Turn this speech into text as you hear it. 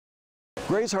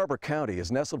Grays Harbor County is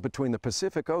nestled between the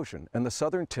Pacific Ocean and the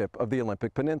southern tip of the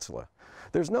Olympic Peninsula.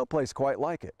 There's no place quite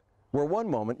like it, where one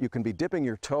moment you can be dipping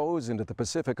your toes into the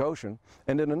Pacific Ocean,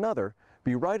 and in another,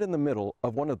 be right in the middle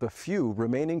of one of the few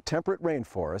remaining temperate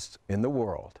rainforests in the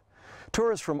world.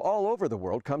 Tourists from all over the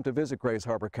world come to visit Grays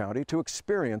Harbor County to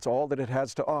experience all that it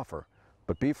has to offer.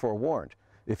 But be forewarned,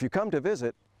 if you come to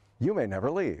visit, you may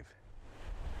never leave.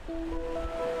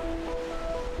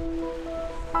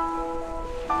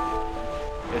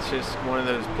 It's just one of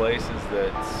those places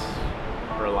that's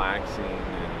relaxing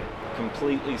and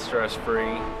completely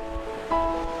stress-free.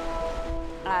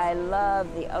 I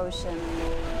love the ocean.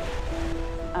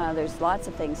 There's lots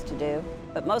of things to do,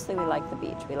 but mostly we like the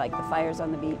beach. We like the fires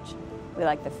on the beach. We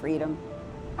like the freedom.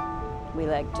 We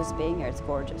like just being here. It's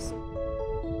gorgeous.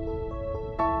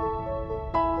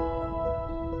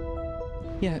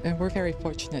 Yeah, and we're very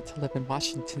fortunate to live in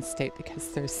Washington State because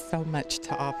there's so much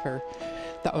to offer.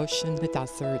 The ocean, the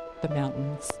desert, the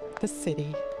mountains, the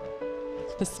city,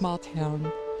 the small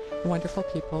town, wonderful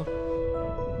people.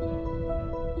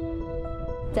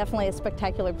 Definitely a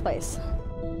spectacular place.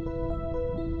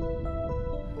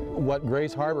 What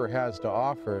Grays Harbor has to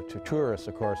offer to tourists,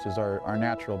 of course, is our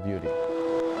natural beauty.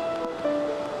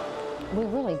 We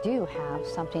really do have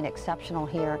something exceptional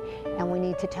here, and we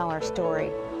need to tell our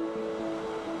story.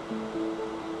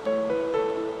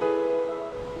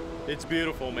 It's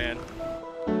beautiful, man.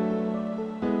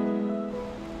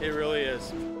 It really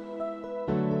is.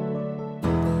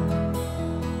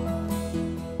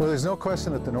 Well, there's no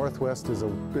question that the Northwest is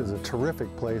a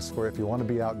terrific place for if you want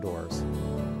to be outdoors.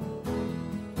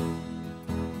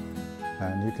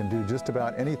 And you can do just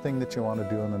about anything that you want to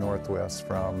do in the Northwest,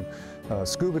 from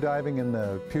scuba diving in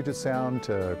the Puget Sound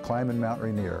to climbing Mount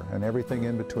Rainier and everything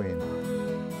in between.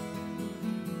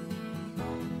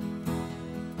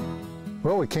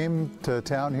 Well, we came to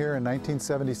town here in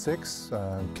 1976,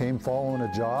 came following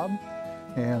a job,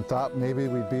 and thought maybe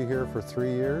we'd be here for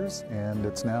 3 years, and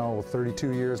it's now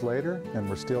 32 years later, and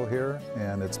we're still here,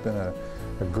 and it's been a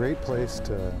great place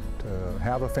to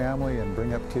have a family and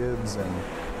bring up kids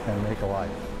and make a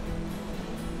life.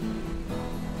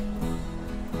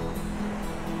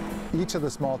 Each of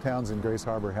the small towns in Grays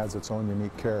Harbor has its own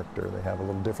unique character. They have a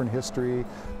little different history,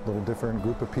 a little different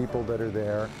group of people that are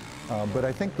there. But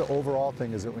I think the overall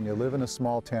thing is that when you live in a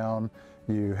small town,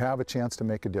 you have a chance to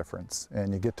make a difference,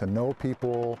 and you get to know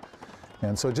people,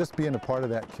 and so just being a part of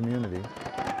that community.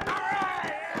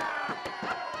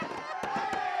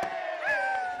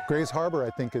 Grays Harbor,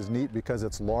 I think, is neat because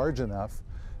it's large enough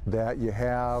that you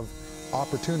have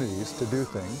opportunities to do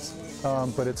things,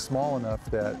 but it's small enough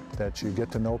that you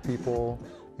get to know people,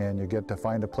 and you get to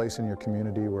find a place in your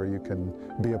community where you can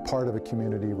be a part of a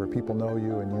community where people know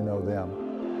you and you know them.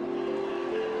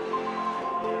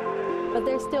 But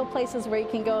there's still places where you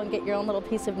can go and get your own little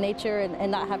piece of nature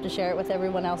and not have to share it with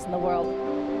everyone else in the world.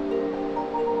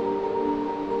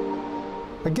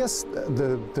 I guess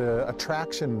the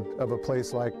attraction of a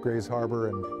place like Grays Harbor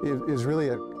is really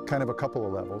kind of a couple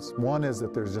of levels. One is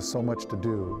that there's just so much to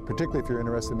do, particularly if you're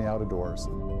interested in the outdoors.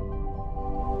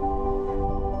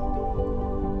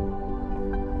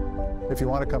 If you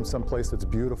want to come someplace that's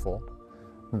beautiful,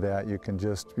 that you can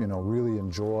just, really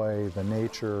enjoy the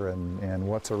nature and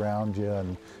what's around you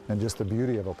and just the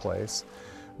beauty of a place.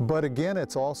 But again,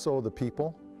 it's also the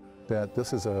people, that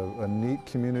this is a neat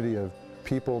community of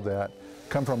people that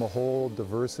come from a whole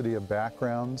diversity of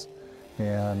backgrounds,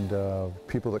 and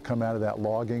people that come out of that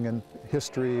logging and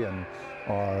history and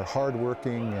are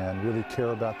hardworking and really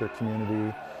care about their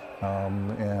community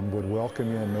and would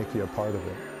welcome you and make you a part of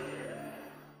it.